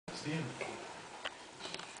stand.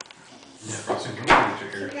 Yeah, frosting's really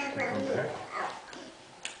good to hear. Come back.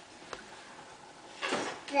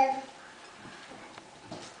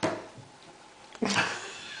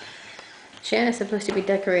 Shanna's supposed to be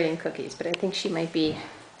decorating cookies, but I think she might be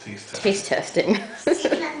taste testing.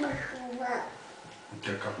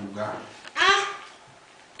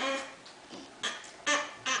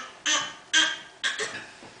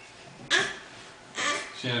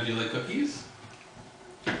 Shanna, do you like cookies?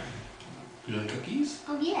 Do you like cookies?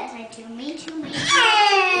 Oh yes, I do. Me too, me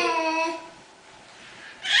too.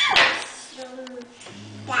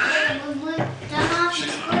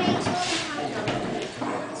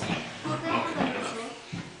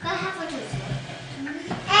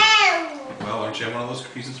 Well, aren't you have one of those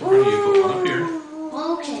cookies in front of you? Put one up here.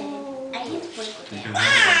 Okay. I can't break with You that. can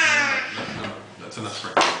have one. No, that's enough for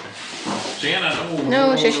it. Shanna,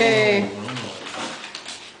 no. No, Shay. No.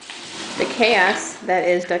 The chaos that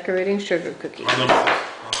is decorating sugar cookies. Shanna, no. No.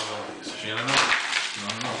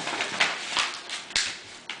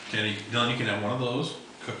 Shanna, Dylan, you can have one of those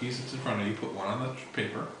cookies that's in front of you. Put one on the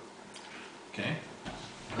paper. Okay?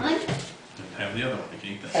 One. And have the other one. You can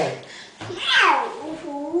eat that.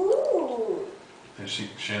 And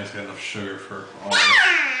Shanna's got enough sugar for all of it.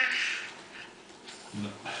 No.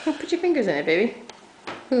 Oh, put your fingers in it, baby.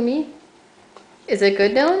 Who, me? Is it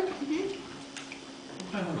good, Dylan?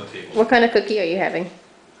 On the table. What kind of cookie are you having?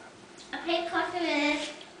 A pink coffee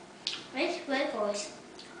with sprinkles.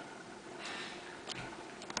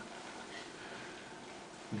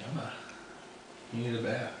 Yumma. You need a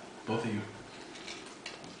bath. Both of you.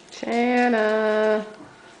 Shanna.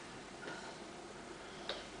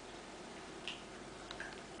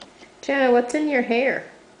 Shanna, what's in your hair?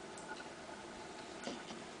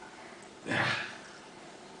 Memories.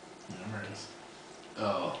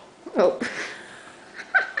 Oh. Oh.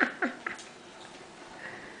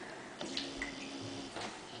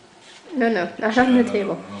 No, not on the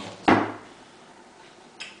table. No.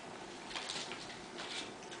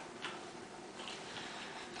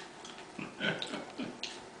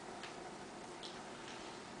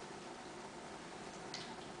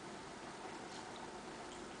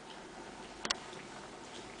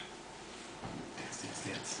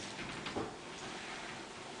 Dance.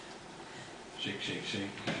 Shake. Shake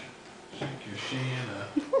your Shanna.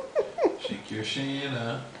 Shake your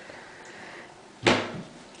Shanna.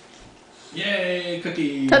 Yay,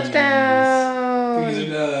 cookies! Touchdown! Cookies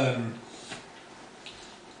are done.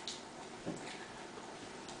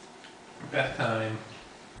 Bath time.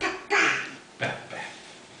 Bath.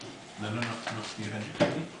 No. You had your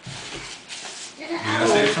cookie? You gotta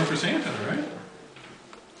save some for Santa, right?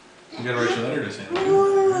 You gotta write your letter to Santa. Right?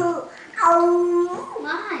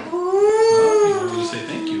 Why? Well, you want me to say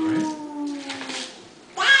thank you, right?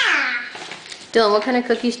 Dylan, what kind of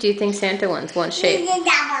cookies do you think Santa wants? What shape?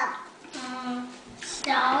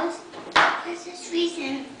 Stars. This is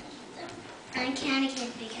reason I can't get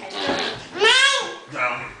because.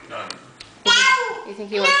 Done. You think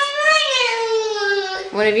he wants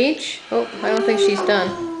one of each? Oh, I don't think she's done.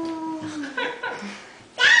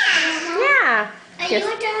 Yeah. Are Yes.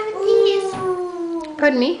 you done with these?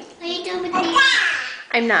 Pardon me? Are you done with these?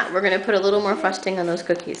 I'm not. We're going to put a little more frosting on those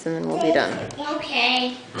cookies and then we'll be done.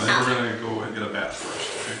 Okay. I think we're gonna go and get a bath first,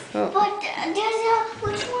 okay? Oh. But there's a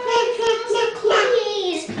which one is the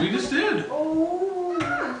cookies? We just did, Oh.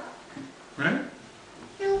 right?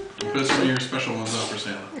 Put some of your special ones out for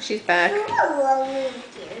Santa. She's back.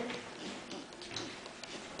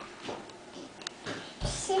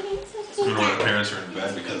 You know, our parents are in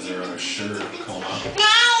bed because they're on a sugar coma.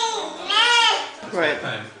 Right.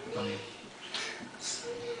 Bath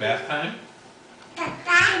time. Bath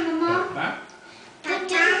time? Mama, Bath? but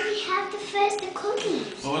don't we have to finish the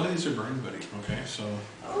cookies? Well, a lot of these are burn, buddy. Okay, so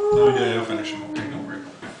I'll finish them. Okay, don't worry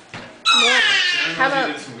about it. How about-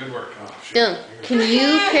 you did some good work? Oh, shoot. Dylan, can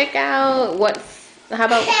you pick out how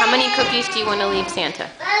many cookies do you want to leave Santa?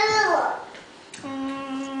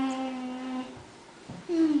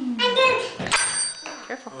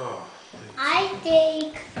 Careful. Oh, I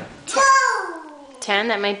think 10?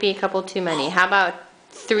 That might be a couple too many. How about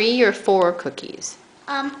 3 or 4 cookies?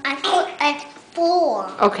 I put at 4.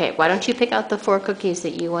 Okay, why don't you pick out the 4 cookies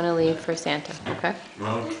that you want to leave for Santa, okay?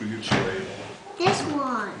 well, for you, Sheree. This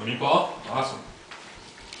one. The meatball? Awesome.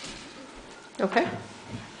 Okay.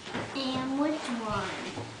 And which one?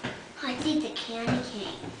 I think the candy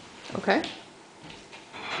cane. Okay.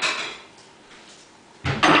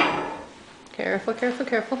 Careful.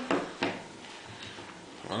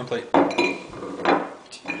 On a plate. Okay,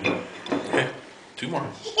 2 more.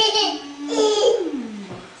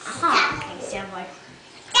 Aha. Okay, 7.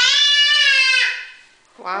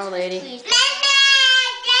 Wow. Wow, lady. Trees. The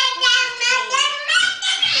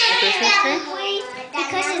Christmas tree?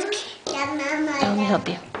 Because it's Let me help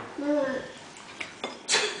you.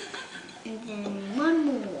 and then one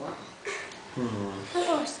more.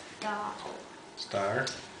 Little star. Star?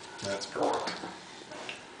 That's perfect.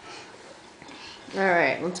 All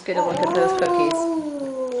right, let's get a look at those cookies.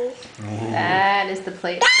 That is the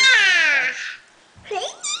plate.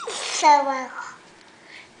 So, All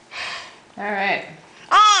right.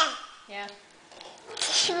 Yeah.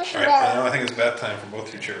 Alright, now I think it's bath time for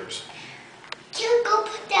both your chairs. Can you go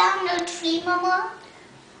put down the tree, Mama?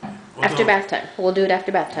 After bath time. We'll do it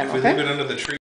after bath time, If we leave okay? it under the tree.